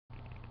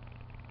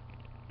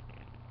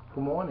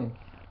Good morning.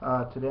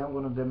 Today I'm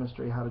going to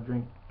demonstrate how to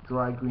drink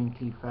dry green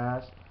tea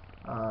fast,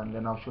 and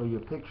then I'll show you a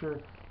picture.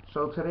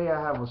 So today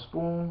I have a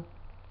spoon,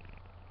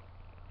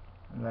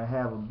 and I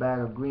have a bag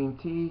of green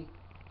tea,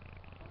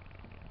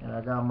 and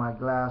I got my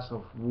glass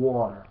of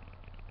water.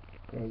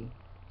 Okay,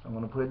 so I'm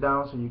going to put it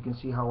down so you can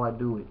see how I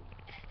do it.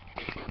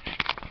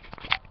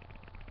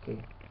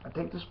 Okay, I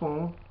take the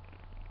spoon,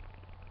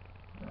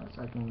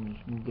 so I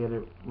can get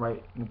it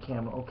right in the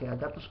camera. Okay, I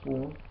got the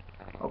spoon.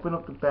 Open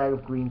up the bag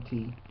of green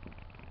tea.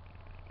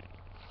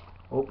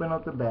 Open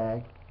up the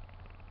bag.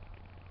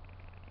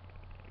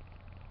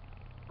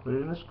 Put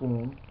it in a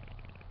spoon.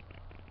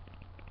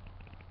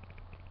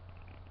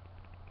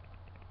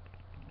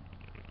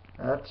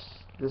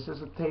 This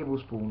is a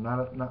tablespoon, not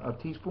a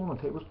teaspoon, a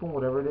tablespoon,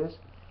 whatever it is.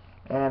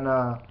 And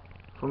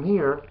from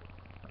here,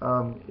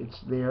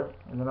 it's there.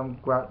 And then I'm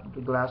grab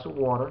the glass of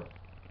water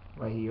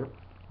right here.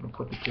 I'm gonna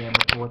put the camera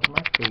towards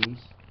my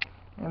face,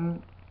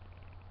 and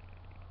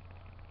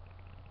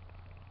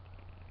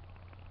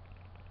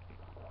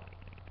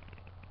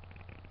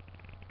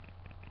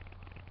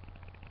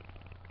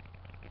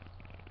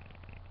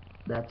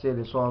that's it.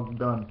 It's all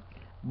done.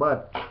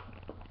 But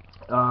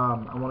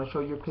I want to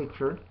show you a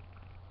picture.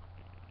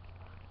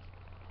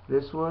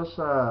 This was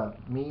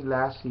me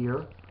last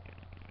year.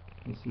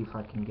 Let me see if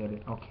I can get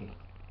it. Okay,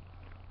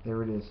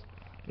 there it is.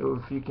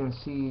 If you can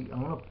see,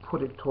 I'm gonna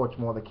put it towards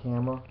more the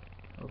camera.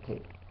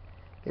 Okay,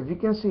 if you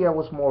can see, I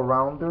was more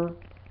rounder,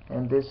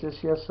 and this is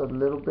just a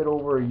little bit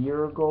over a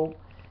year ago.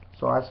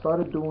 So I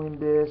started doing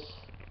this.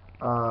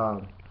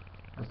 About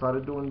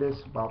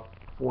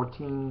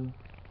 15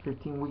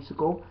 weeks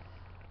ago.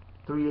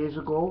 3 days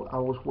ago, I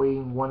was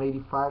weighing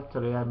 185.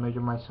 Today, I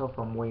measured myself.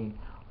 I'm weighing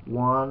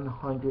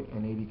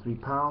 183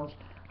 pounds.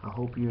 I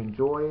hope you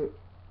enjoy it.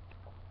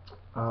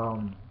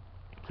 To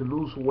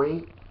lose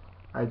weight,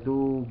 I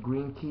do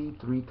green tea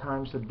 3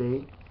 times a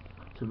day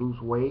to lose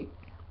weight.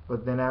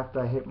 But then after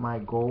I hit my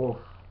goal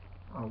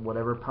of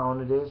whatever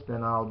pound it is,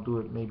 then I'll do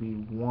it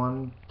maybe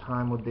 1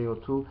 time a day or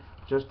two,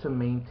 just to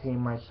maintain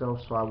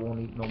myself so I won't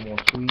eat no more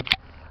sweets.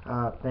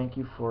 Thank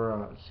you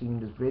for seeing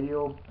this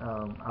video.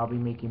 I'll be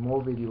making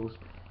more videos.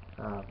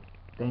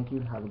 Thank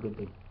you. Have a good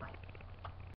day.